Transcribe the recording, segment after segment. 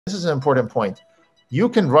This is an important point. You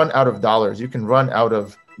can run out of dollars, you can run out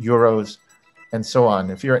of euros, and so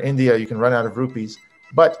on. If you're in India, you can run out of rupees.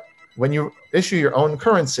 But when you issue your own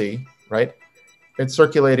currency, right, it's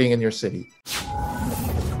circulating in your city.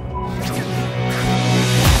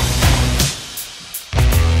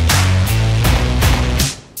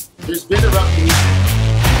 There's been a revolution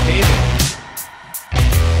in gaming.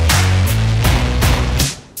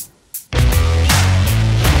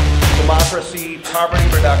 Democracy, poverty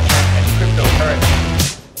reduction, and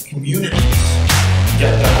cryptocurrency. Communities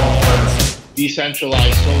get their own currency.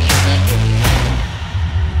 Decentralized social networks.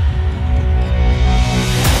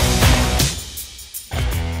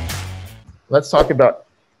 Let's talk about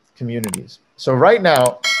communities. So right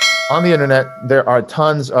now on the internet, there are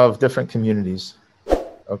tons of different communities.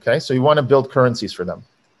 Okay, so you want to build currencies for them.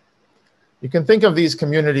 You can think of these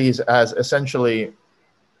communities as essentially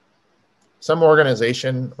some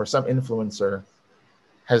organization or some influencer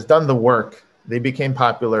has done the work, they became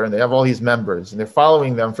popular and they have all these members and they're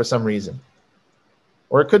following them for some reason.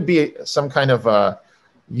 Or it could be some kind of a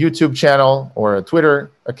YouTube channel or a Twitter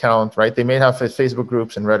account, right? They may have Facebook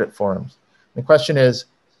groups and Reddit forums. The question is,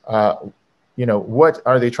 what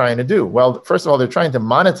are they trying to do? Well, first of all, they're trying to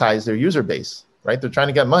monetize their user base, right? They're trying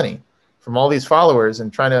to get money from all these followers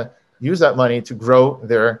and trying to use that money to grow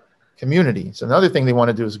their community. So another thing they want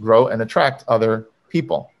to do is grow and attract other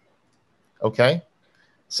people. Okay.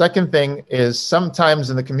 Second thing is sometimes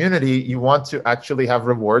in the community, you want to actually have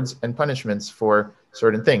rewards and punishments for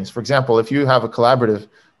certain things. For example, if you have a collaborative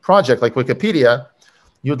project like Wikipedia,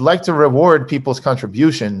 you'd like to reward people's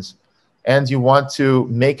contributions and you want to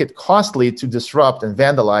make it costly to disrupt and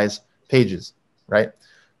vandalize pages, right?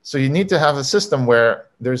 So you need to have a system where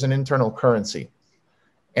there's an internal currency.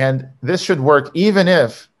 And this should work even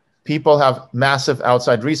if people have massive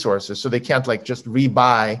outside resources. So they can't like just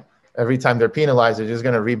rebuy every time they're penalized, they're just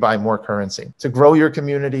going to rebuy more currency. To grow your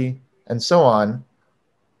community and so on,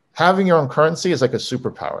 having your own currency is like a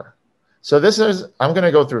superpower. So I'm going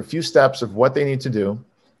to go through a few steps of what they need to do.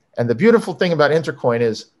 And the beautiful thing about Intercoin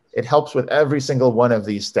is it helps with every single one of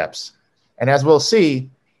these steps. And as we'll see,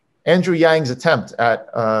 Andrew Yang's attempt at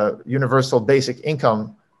universal basic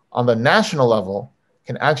income on the national level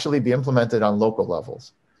can actually be implemented on local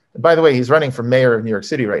levels. And by the way, he's running for mayor of New York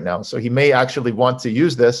City right now. So he may actually want to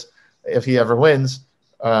use this if he ever wins,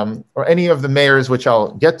 or any of the mayors, which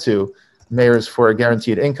I'll get to, mayors for a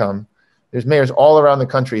guaranteed income. There's mayors all around the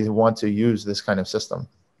country who want to use this kind of system,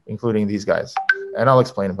 including these guys. And I'll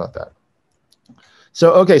explain about that.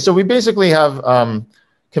 So, okay, so we basically have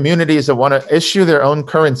communities that want to issue their own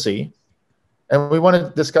currency, and we want to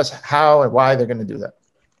discuss how and why they're going to do that.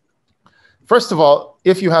 First of all,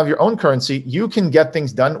 if you have your own currency, you can get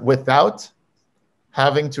things done without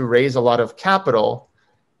having to raise a lot of capital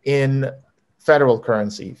in federal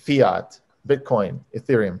currency, fiat, Bitcoin,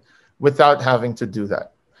 Ethereum, without having to do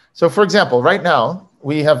that. So for example, right now,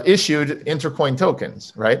 we have issued Intercoin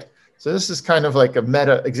tokens, right? So this is kind of like a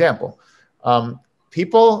meta example.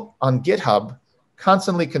 People on GitHub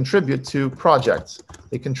constantly contribute to projects.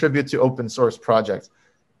 They contribute to open source projects.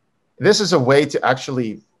 This is a way to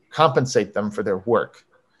actually compensate them for their work.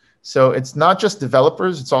 So it's not just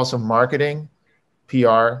developers, it's also marketing,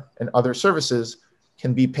 PR, and other services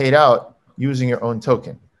can be paid out using your own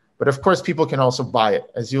token. But of course, people can also buy it,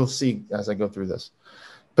 as you'll see as I go through this.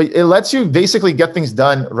 But it lets you basically get things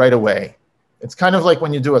done right away. It's kind of like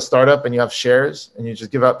when you do a startup and you have shares and you just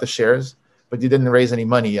give out the shares, but you didn't raise any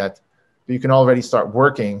money yet. But you can already start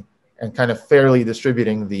working and kind of fairly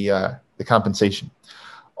distributing the compensation.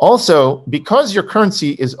 Also, because your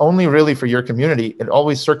currency is only really for your community, it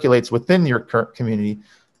always circulates within your community.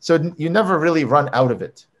 So you never really run out of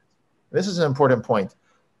it. This is an important point.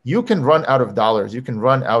 You can run out of dollars, you can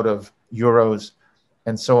run out of euros,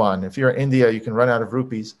 and so on. If you're in India, you can run out of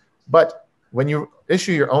rupees. But when you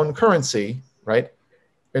issue your own currency, right,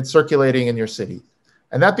 it's circulating in your city.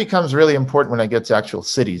 And that becomes really important when I get to actual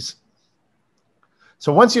cities.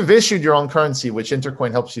 So once you've issued your own currency, which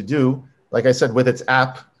Intercoin helps you do, like I said, with its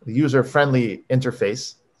app, the user-friendly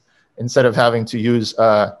interface, instead of having to use,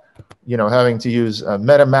 MetaMask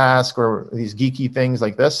or these geeky things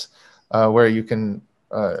like this, where you can,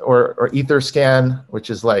 or Etherscan, which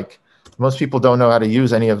is like, most people don't know how to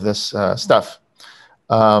use any of this stuff.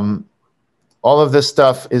 All of this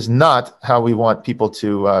stuff is not how we want people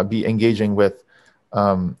to be engaging with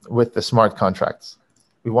the smart contracts.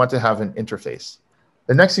 We want to have an interface.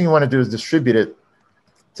 The next thing you want to do is distribute it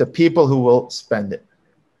to people who will spend it,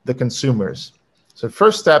 the consumers. So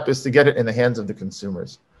first step is to get it in the hands of the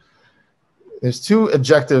consumers. There's two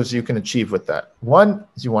objectives you can achieve with that. One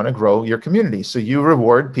is you want to grow your community. So you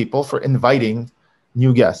reward people for inviting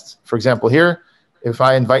new guests. For example, here, if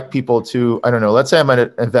I invite people to, I don't know, let's say I'm at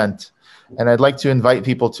an event and I'd like to invite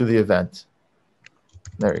people to the event.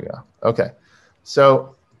 There you go. Okay.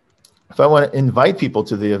 So if I want to invite people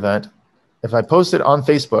to the event, if I post it on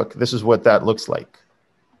Facebook, this is what that looks like.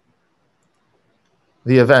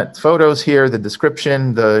 The event photos here, the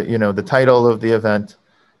description, the title of the event.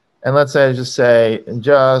 And let's say I just say,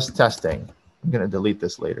 just testing. I'm going to delete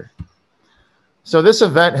this later. So this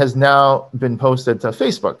event has now been posted to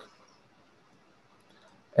Facebook.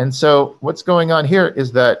 And so what's going on here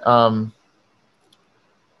is that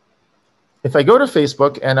if I go to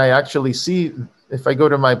Facebook and I actually see, if I go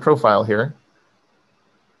to my profile here,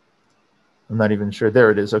 I'm not even sure. There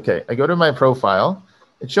it is. Okay. I go to my profile.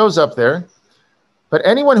 It shows up there. But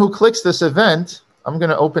anyone who clicks this event, I'm going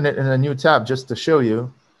to open it in a new tab just to show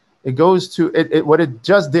you. It goes to, what it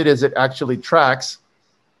just did is it actually tracks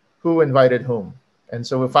who invited whom. And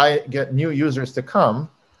so if I get new users to come,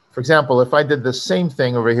 for example, if I did the same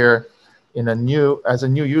thing over here as a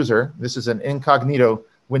new user, this is an incognito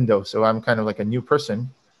window. So I'm kind of like a new person.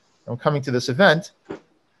 I'm coming to this event.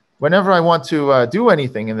 Whenever I want to do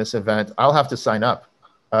anything in this event, I'll have to sign up.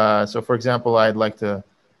 So for example, I'd like to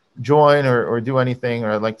join or do anything,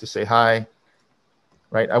 or I'd like to say hi,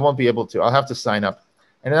 right? I won't be able to. I'll have to sign up.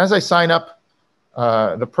 And as I sign up,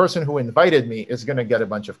 the person who invited me is going to get a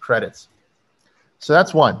bunch of credits. So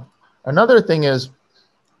that's one. Another thing is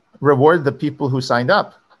reward the people who signed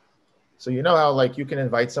up. So you know how like you can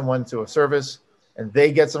invite someone to a service and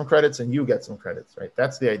they get some credits and you get some credits, right?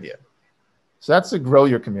 That's the idea. So that's to grow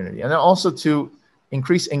your community. And then also to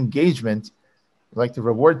increase engagement, like to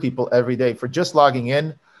reward people every day for just logging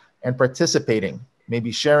in and participating,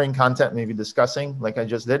 maybe sharing content, maybe discussing like I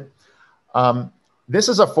just did. This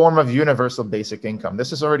is a form of universal basic income.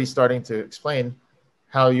 This is already starting to explain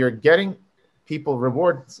how you're getting people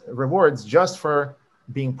rewards just for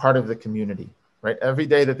being part of the community, right? Every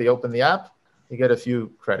day that they open the app, you get a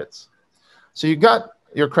few credits. So you got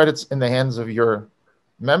your credits in the hands of your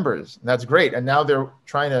members. And that's great. And now they're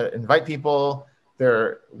trying to invite people.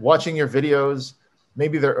 They're watching your videos.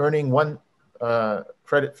 Maybe they're earning one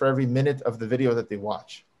credit for every minute of the video that they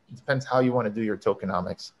watch. It depends how you want to do your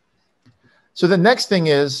tokenomics. So the next thing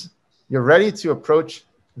is you're ready to approach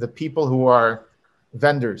the people who are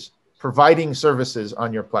vendors, providing services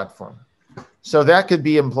on your platform. So that could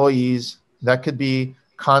be employees, that could be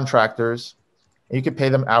contractors. You could pay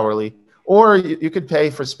them hourly, or you could pay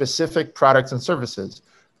for specific products and services.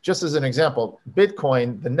 Just as an example,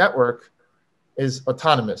 Bitcoin, the network, is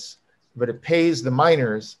autonomous, but it pays the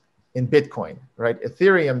miners in Bitcoin, right?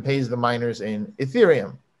 Ethereum pays the miners in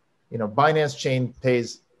Ethereum. Binance Chain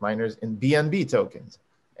pays miners in BNB tokens,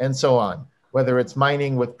 and so on. Whether it's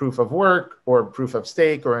mining with proof of work or proof of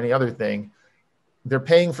stake or any other thing, they're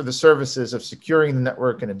paying for the services of securing the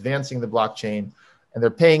network and advancing the blockchain, and they're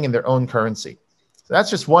paying in their own currency. So that's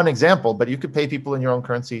just one example, but you could pay people in your own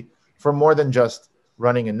currency for more than just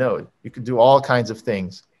running a node. You could do all kinds of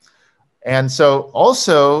things. And so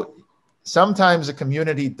also, sometimes a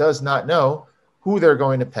community does not know who they're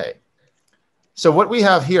going to pay. So what we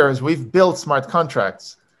have here is we've built smart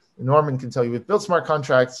contracts. Norman can tell you, we've built smart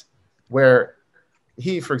contracts where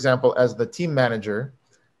he, for example, as the team manager,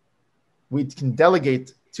 we can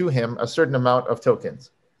delegate to him a certain amount of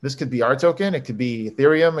tokens. This could be our token, it could be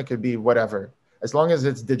Ethereum, it could be whatever, as long as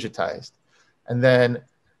it's digitized. And then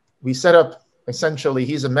we set up, essentially,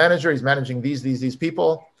 he's a manager, he's managing these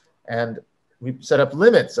people, and we set up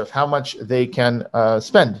limits of how much they can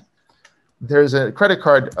spend. There's a credit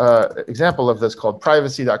card example of this called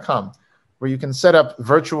privacy.com, where you can set up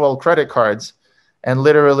virtual credit cards and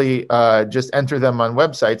literally just enter them on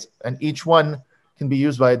websites, and each one can be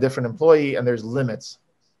used by a different employee, and there's limits.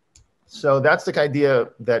 So that's the idea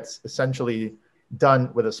that's essentially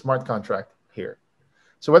done with a smart contract here.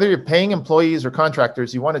 So whether you're paying employees or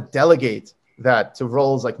contractors, you want to delegate that to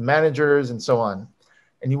roles like managers and so on.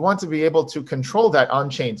 And you want to be able to control that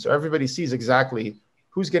on chain, so everybody sees exactly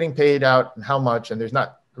who's getting paid out and how much, and there's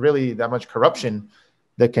not really that much corruption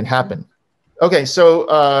that can happen. Okay, so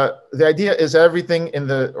the idea is everything in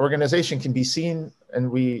the organization can be seen,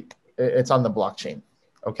 and it's on the blockchain.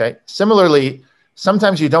 Okay. Similarly,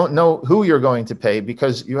 sometimes you don't know who you're going to pay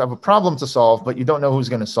because you have a problem to solve, but you don't know who's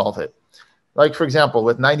going to solve it. Like, for example,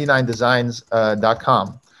 with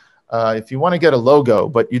 99designs.com, if you want to get a logo,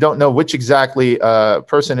 but you don't know which exactly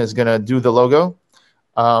person is going to do the logo,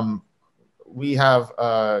 we have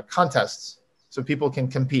contests so people can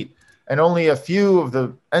compete. And only a few of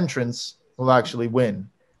the entrants will actually win,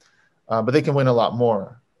 but they can win a lot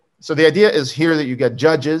more. So the idea is here that you get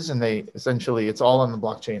judges, and they essentially, it's all on the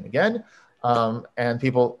blockchain again, and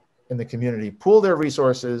people in the community pool their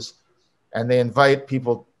resources, and they invite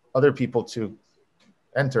other people to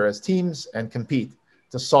enter as teams and compete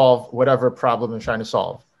to solve whatever problem they're trying to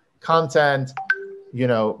solve. Content,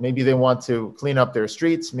 maybe they want to clean up their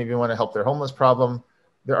streets, maybe they want to help their homeless problem.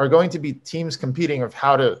 There are going to be teams competing of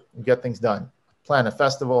how to get things done, plan a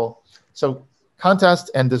festival. So contests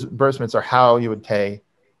and disbursements are how you would pay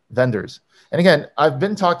vendors. And again, I've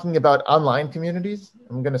been talking about online communities.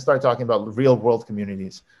 I'm going to start talking about real world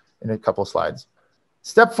communities in a couple slides.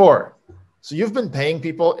 Step 4. So you've been paying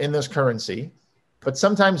people in this currency, but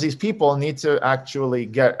sometimes these people need to actually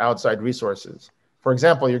get outside resources. For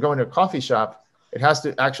example, you're going to a coffee shop, it has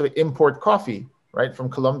to actually import coffee, right, from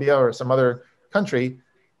Colombia or some other country.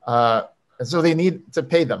 And so they need to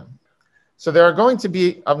pay them. So there are going to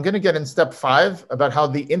be, I'm going to get in step 5 about how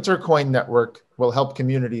the Intercoin network will help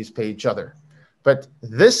communities pay each other. But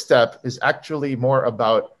this step is actually more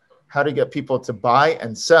about how to get people to buy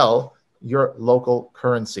and sell your local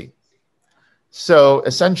currency. So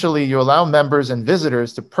essentially, you allow members and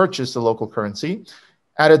visitors to purchase the local currency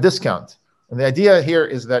at a discount. And the idea here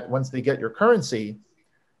is that once they get your currency,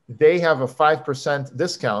 they have a 5%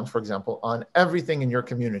 discount, for example, on everything in your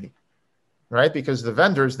community, right? Because the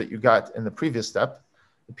vendors that you got in the previous step,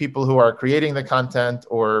 the people who are creating the content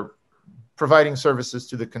or providing services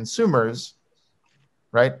to the consumers,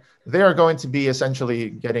 right? They are going to be essentially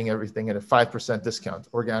getting everything at a 5% discount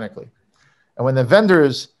organically. And when the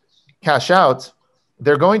vendors cash out,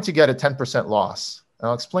 they're going to get a 10% loss. And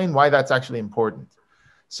I'll explain why that's actually important.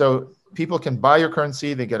 So people can buy your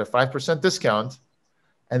currency, they get a 5% discount.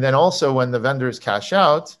 And then also when the vendors cash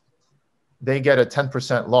out, they get a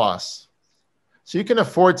 10% loss. So you can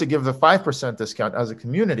afford to give the 5% discount as a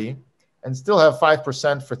community and still have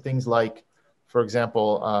 5% for things like, for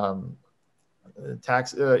example,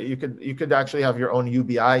 tax. You could actually have your own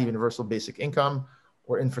UBI, universal basic income,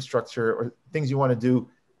 or infrastructure, or things you want to do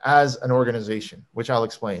as an organization, which I'll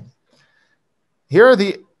explain. Here are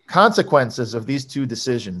the consequences of these two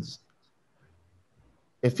decisions.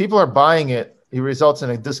 If people are buying it, it results in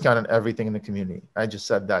a discount on everything in the community. I just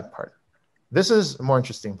said that part. This is a more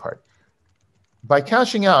interesting part. By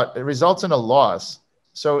cashing out, it results in a loss.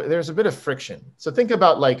 So there's a bit of friction. So think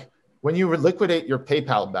about like when you liquidate your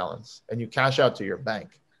PayPal balance and you cash out to your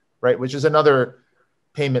bank, right? Which is another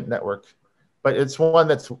payment network, but it's one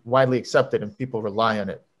that's widely accepted and people rely on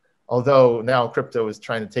it. Although now crypto is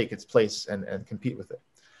trying to take its place and compete with it.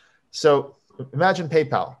 So imagine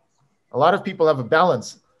PayPal. A lot of people have a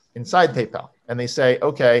balance inside PayPal and they say,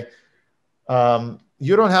 okay,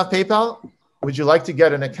 you don't have PayPal? Would you like to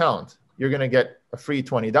get an account? You're going to get a free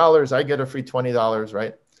 $20. I get a free $20,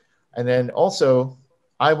 right? And then also,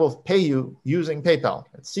 I will pay you using PayPal.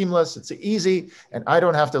 It's seamless, it's easy, and I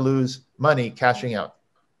don't have to lose money cashing out.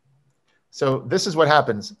 So this is what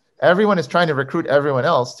happens. Everyone is trying to recruit everyone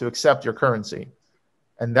else to accept your currency.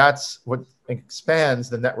 And that's what expands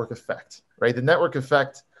the network effect, right? The network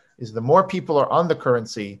effect is the more people are on the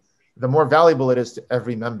currency, the more valuable it is to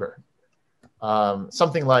every member.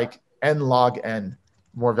 Something like N log N,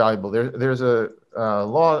 more valuable. There's a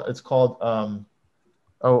law, it's called,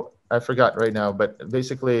 oh, I forgot right now, but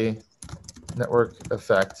basically network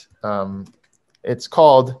effect. It's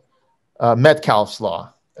called Metcalfe's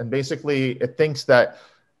law. And basically it thinks that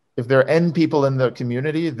if there are N people in the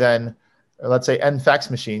community, then let's say N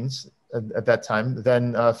fax machines at that time,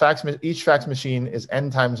 then each fax machine is N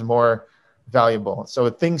times more valuable. So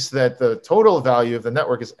it thinks that the total value of the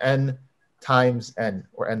network is N times N,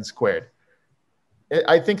 or N squared.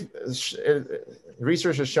 I think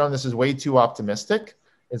research has shown this is way too optimistic.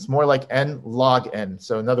 It's more like N log N.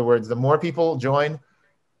 So in other words, the more people join,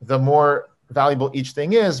 the more valuable each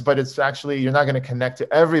thing is, but it's actually, you're not going to connect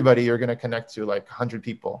to everybody. You're going to connect to like 100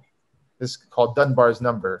 people. This is called Dunbar's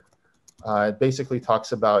number. It basically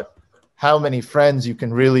talks about how many friends you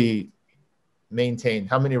can really maintain,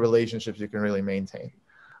 how many relationships you can really maintain.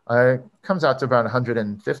 It comes out to about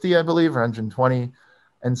 150, I believe, or 120.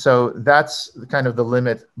 And so that's kind of the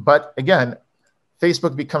limit. But again,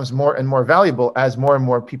 Facebook becomes more and more valuable as more and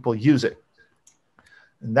more people use it.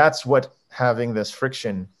 And that's what having this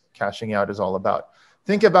friction cashing out is all about.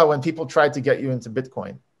 Think about when people tried to get you into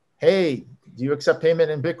Bitcoin. Hey, do you accept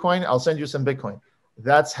payment in Bitcoin? I'll send you some Bitcoin.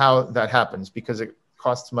 That's how that happens, because it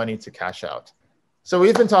costs money to cash out. So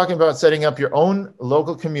we've been talking about setting up your own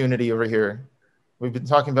local community over here. We've been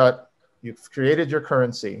talking about you've created your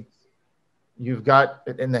currency. You've got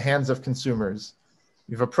it in the hands of consumers.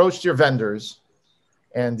 You've approached your vendors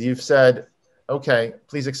and you've said, okay,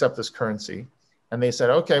 please accept this currency. And they said,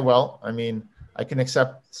 okay, well, I mean, I can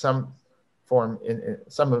accept some form in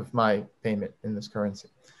some of my payment in this currency.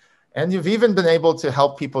 And you've even been able to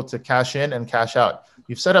help people to cash in and cash out.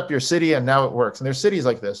 You've set up your city and now it works. And there's cities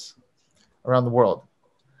like this around the world.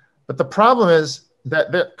 But the problem is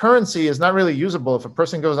that the currency is not really usable if a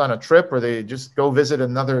person goes on a trip or they just go visit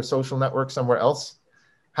another social network somewhere else.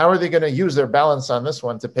 How are they going to use their balance on this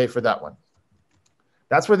one to pay for that one?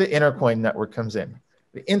 That's where the Intercoin network comes in.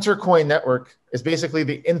 The Intercoin network is basically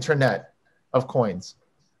the internet of coins.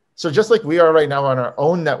 So just like we are right now on our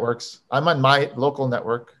own networks, I'm on my local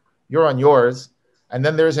network, you're on yours, and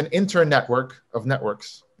then there's an internetwork of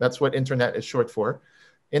networks. That's what internet is short for.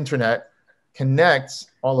 Internet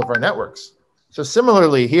connects all of our networks. So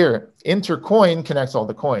similarly here, Intercoin connects all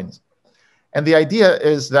the coins. And the idea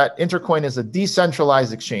is that Intercoin is a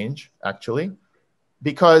decentralized exchange, actually,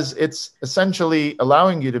 because it's essentially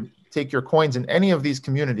allowing you to take your coins in any of these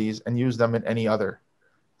communities and use them in any other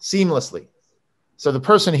seamlessly. So the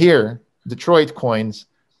person here, Detroit coins,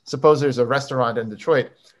 suppose there's a restaurant in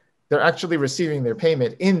Detroit, they're actually receiving their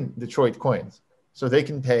payment in Detroit coins. So they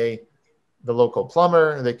can pay the local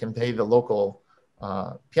plumber, they can pay the local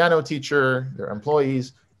piano teacher, their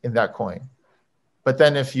employees in that coin. But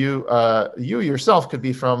then if you yourself could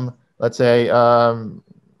be from, let's say,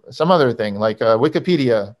 some other thing like a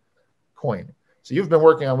Wikipedia coin. So you've been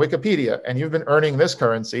working on Wikipedia and you've been earning this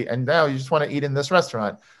currency and now you just want to eat in this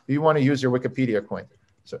restaurant. You want to use your Wikipedia coin.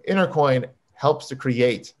 So Intercoin helps to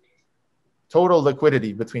create total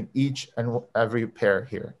liquidity between each and every pair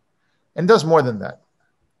here and does more than that.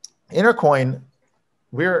 Intercoin,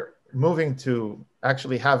 we're moving to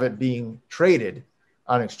actually have it being traded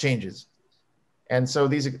on exchanges. And so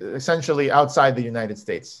these are essentially outside the United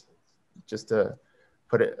States, just to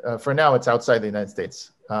put it, for now, it's outside the United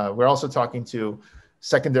States. We're also talking to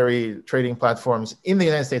secondary trading platforms in the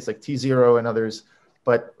United States like T0 and others,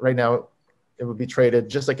 but right now it would be traded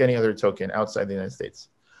just like any other token outside the United States.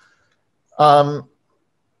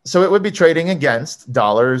 So it would be trading against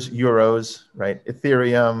dollars, euros, right?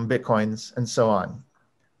 Ethereum, Bitcoins, and so on.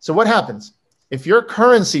 So what happens? If your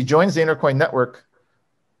currency joins the Intercoin network,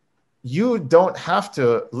 you don't have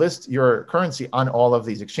to list your currency on all of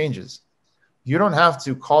these exchanges. You don't have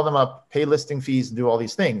to call them up, pay listing fees, do all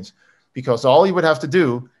these things, because all you would have to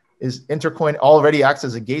do is Intercoin already acts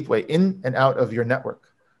as a gateway in and out of your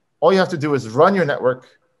network. All you have to do is run your network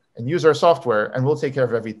and use our software, and we'll take care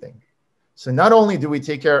of everything. So not only do we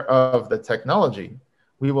take care of the technology,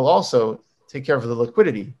 we will also take care of the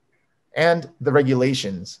liquidity and the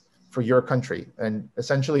regulations for your country. And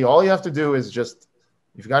essentially all you have to do is just,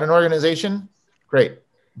 you've got an organization, great.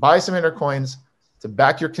 Buy some Intercoins to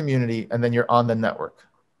back your community, and then you're on the network.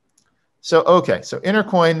 So, okay, so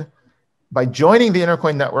Intercoin, by joining the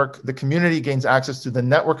Intercoin network, the community gains access to the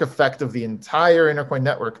network effect of the entire Intercoin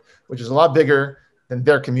network, which is a lot bigger than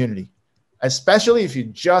their community, especially if you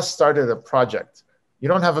just started a project. You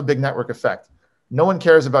don't have a big network effect. No one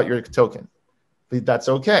cares about your token. But that's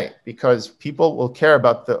okay, because people will care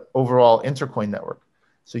about the overall Intercoin network.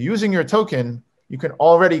 So using your token, you can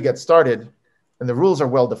already get started, and the rules are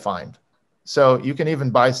well defined. So you can even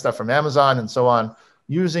buy stuff from Amazon and so on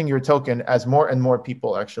using your token as more and more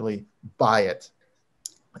people actually buy it.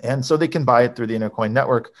 And so they can buy it through the Intercoin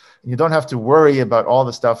network. You don't have to worry about all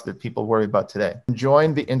the stuff that people worry about today.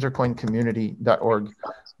 Join the intercoincommunity.org.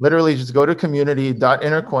 Literally just go to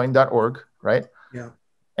community.intercoin.org, right? Yeah.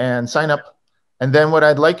 And sign up. And then what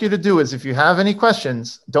I'd like you to do is if you have any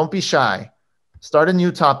questions, don't be shy. Start a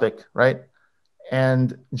new topic, right?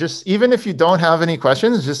 And just, even if you don't have any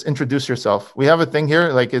questions, just introduce yourself. We have a thing here,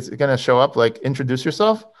 like it's going to show up, like introduce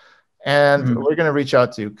yourself. And we're going to reach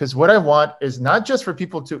out to you. Because what I want is not just for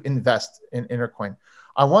people to invest in Intercoin.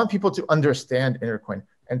 I want people to understand Intercoin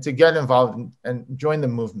and to get involved and join the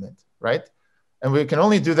movement, right? And we can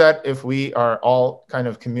only do that if we are all kind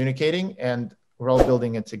of communicating and we're all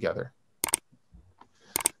building it together.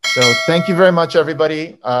 So thank you very much,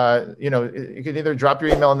 everybody. You know, you can either drop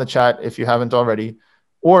your email in the chat if you haven't already,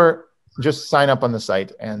 or just sign up on the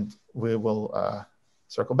site and we will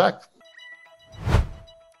circle back.